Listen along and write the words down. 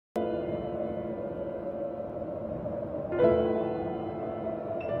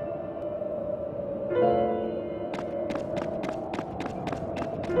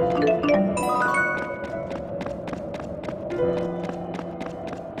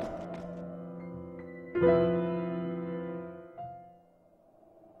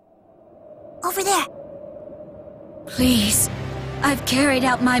Over there. Please, I've carried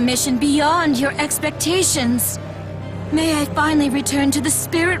out my mission beyond your expectations. May I finally return to the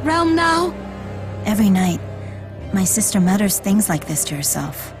spirit realm now? Every night, my sister mutters things like this to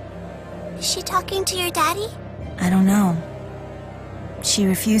herself. Is she talking to your daddy? I don't know. She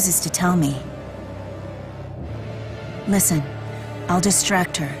refuses to tell me. Listen, I'll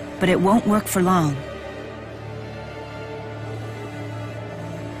distract her, but it won't work for long.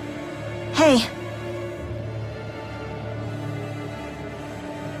 Hey!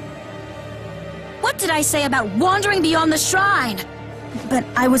 What did I say about wandering beyond the shrine? But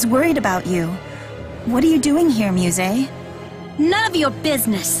I was worried about you. What are you doing here, Muzet? None of your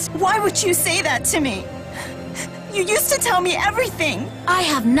business. Why would you say that to me? You used to tell me everything! I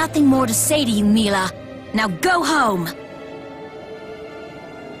have nothing more to say to you, Mila. Now go home!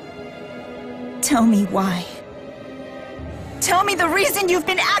 Tell me why. Tell me the reason you've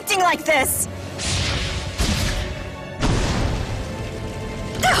been acting like this!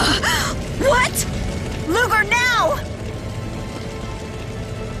 What? Ludger, now!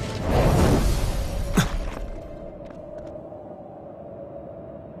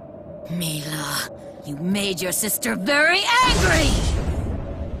 Mila, you made your sister very angry!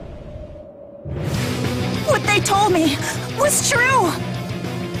 What they told me was true!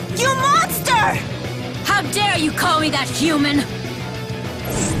 You monster! How dare you call me that, human?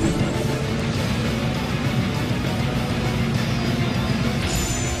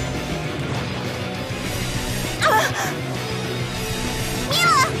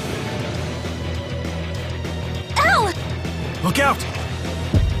 Mila! Ow! Look out!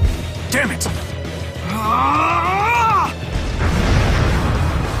 Damn it! Ah!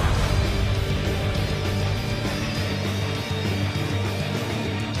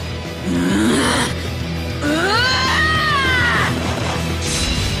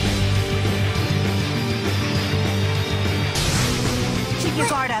 Keep your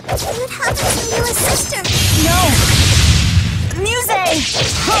guard up. What happened to you and sister? No! Muzet!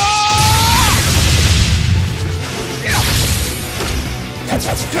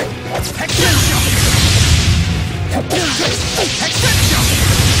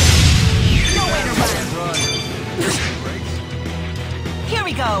 No way to run! Here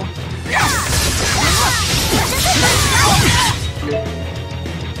we go!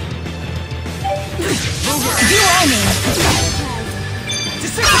 You owe me!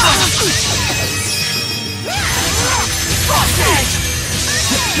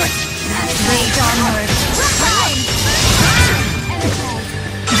 Rage onward!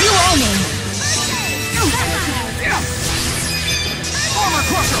 You owe me! Armor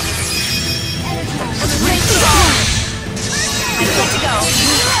crusher! Rage on! I'm good to go!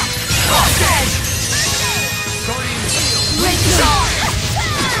 Rage on!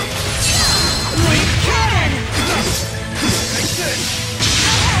 Wing cannon!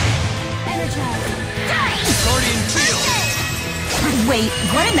 Guardian field! Wait,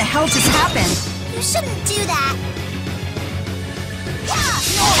 what in the hell just happened? You shouldn't do that.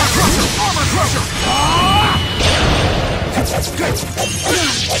 Armor crusher! Armor crusher!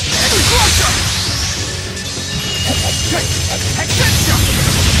 Heavy crusher! Extension!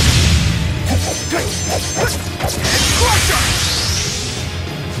 Heavy crusher!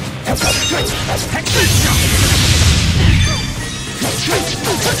 Extension!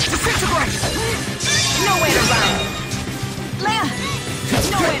 Disintegrate! Nowhere to run! Leia!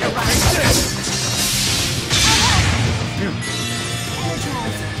 Nowhere to run!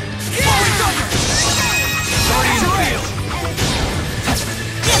 Falling thunder! Guardian field!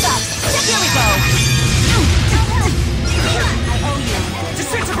 Give up! Here we go! I owe you.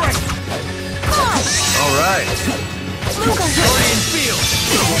 Disintegrate! All right. Guardian field!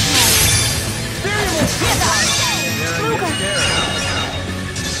 Variable! Give up!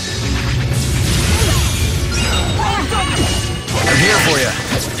 I'm here for you.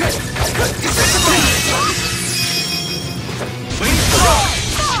 Wing throw!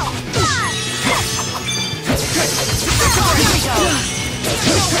 Here we go!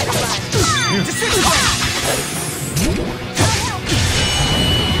 Disintegrate!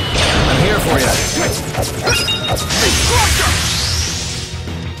 I'm here for you. Crusher!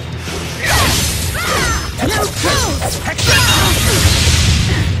 You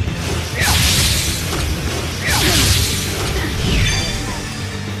too!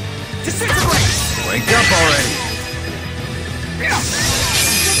 Disintegrate! Wake up already.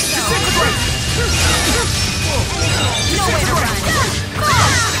 Disintegrate! Nowhere to run!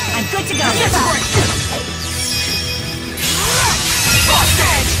 I'm good to go! Give up!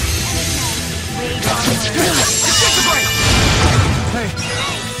 Hostage! Rage on!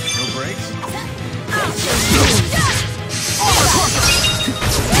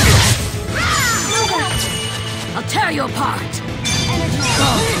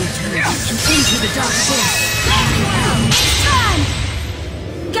 Into the dark abyss. Time!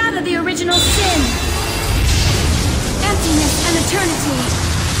 Gather the original sin. Emptiness and eternity.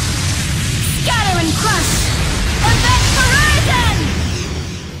 Scatter and crush. Event horizon!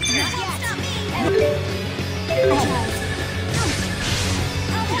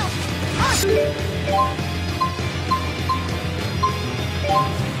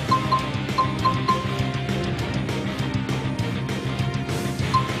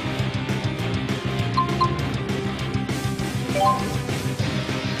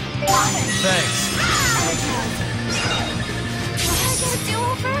 Thanks.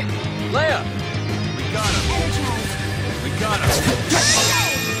 Leia! We got him. We got him.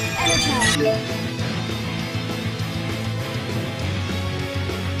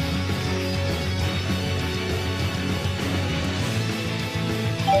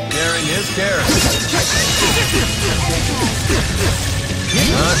 Caring is caring.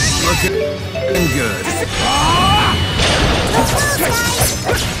 Not looking good.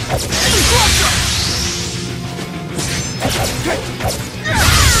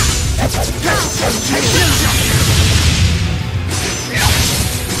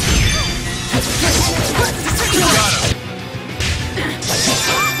 Got him.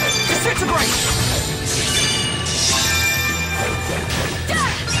 Disintegrate!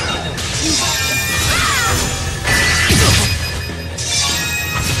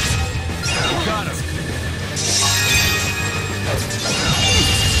 Got him.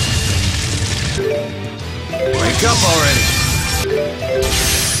 Wake up already.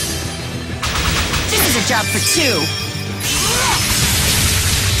 This is a job for two.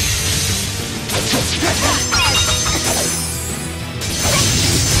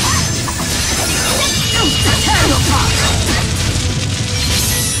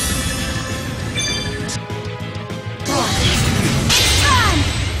 Time!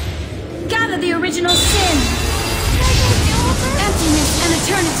 Gather the original sin. Emptiness and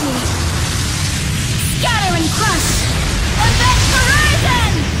eternity. Scatter and crush. Event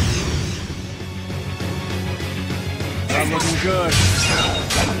horizon! Not looking good.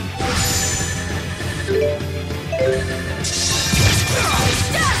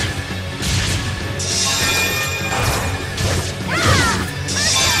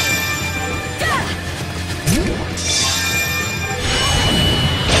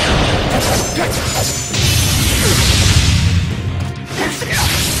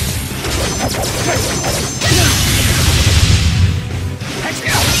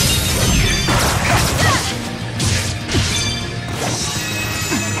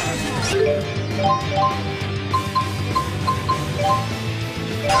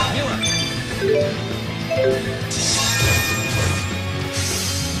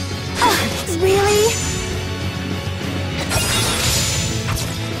 Really?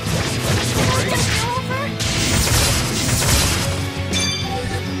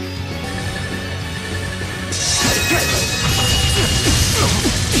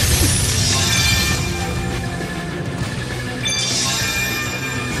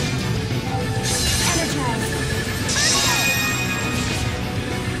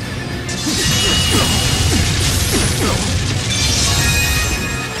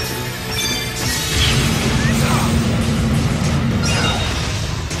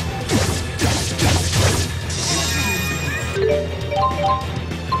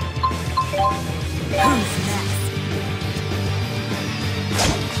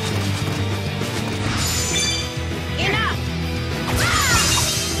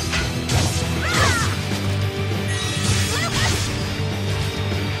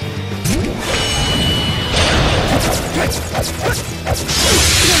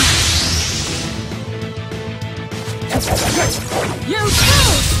 You too!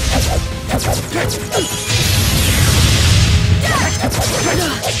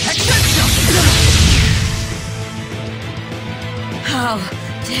 How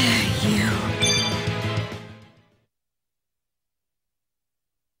dare you!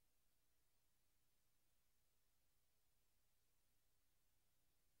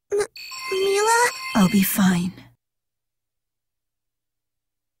 Mila? I'll be fine.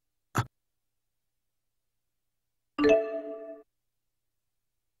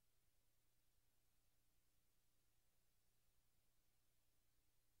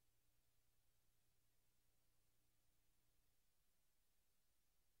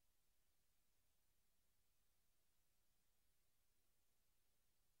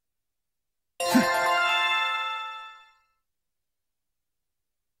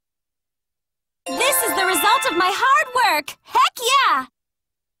 This is the result of my hard work! Heck yeah!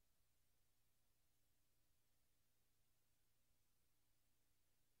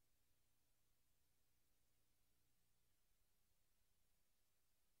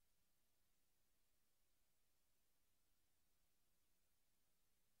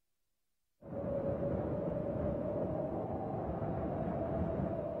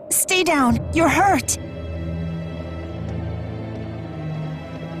 Stay down. You're hurt.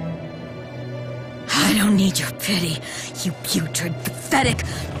 I don't need your pity, you putrid, pathetic,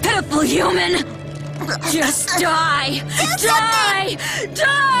 pitiful human! Just die! Die!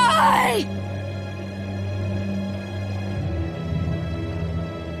 Die!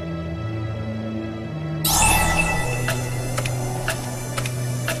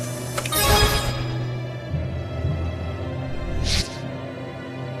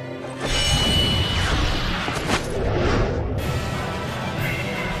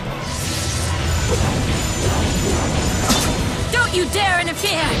 You dare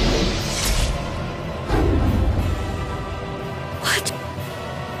interfere! What?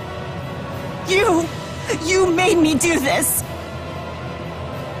 You made me do this!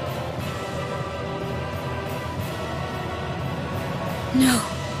 No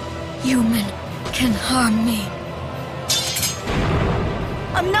human can harm me.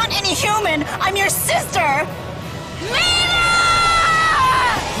 I'm not any human! I'm your sister!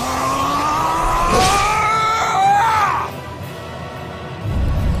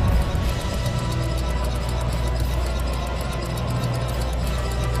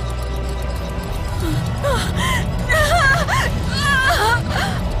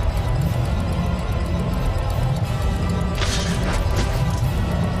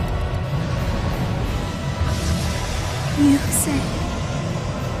 Muzet.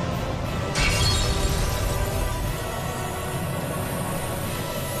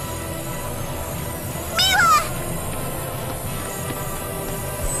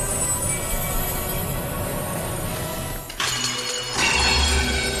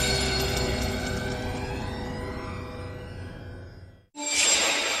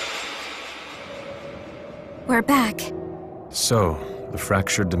 We're back. So, the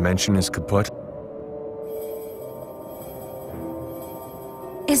fractured dimension is kaput?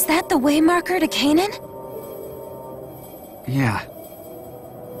 Is that the way marker to Canaan? Yeah.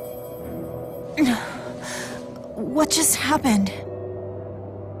 What just happened?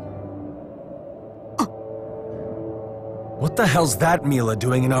 What the hell's that Mila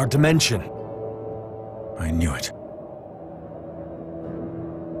doing in our dimension? I knew it.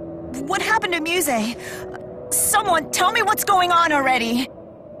 What happened to Muzet? Someone tell me what's going on already!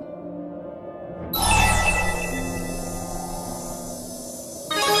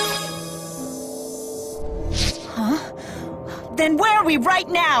 Huh? Then where are we right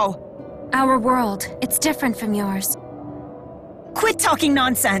now? Our world. It's different from yours. Quit talking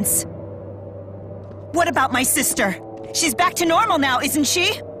nonsense! What about my sister? She's back to normal now, isn't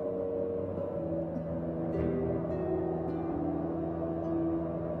she?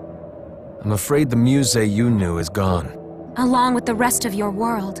 I'm afraid the Muzet you knew is gone. Along with the rest of your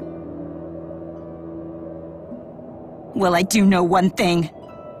world. Well, I do know one thing.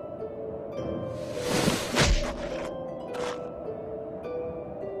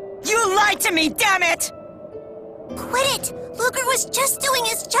 You lied to me, damn it! Quit it! Ludger was just doing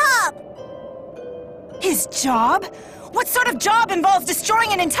his job! His job? What sort of job involves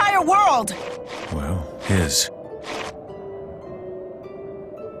destroying an entire world? Well, his.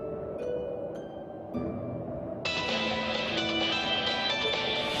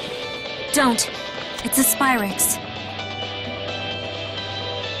 Don't. It's a Spyrix.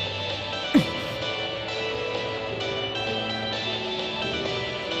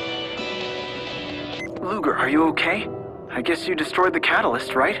 Ludger, are you okay? I guess you destroyed the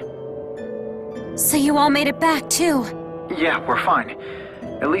catalyst, right? So you all made it back, too? Yeah, we're fine.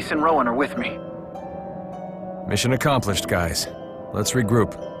 Elise and Rowan are with me. Mission accomplished, guys. Let's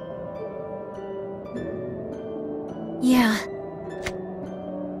regroup. Yeah.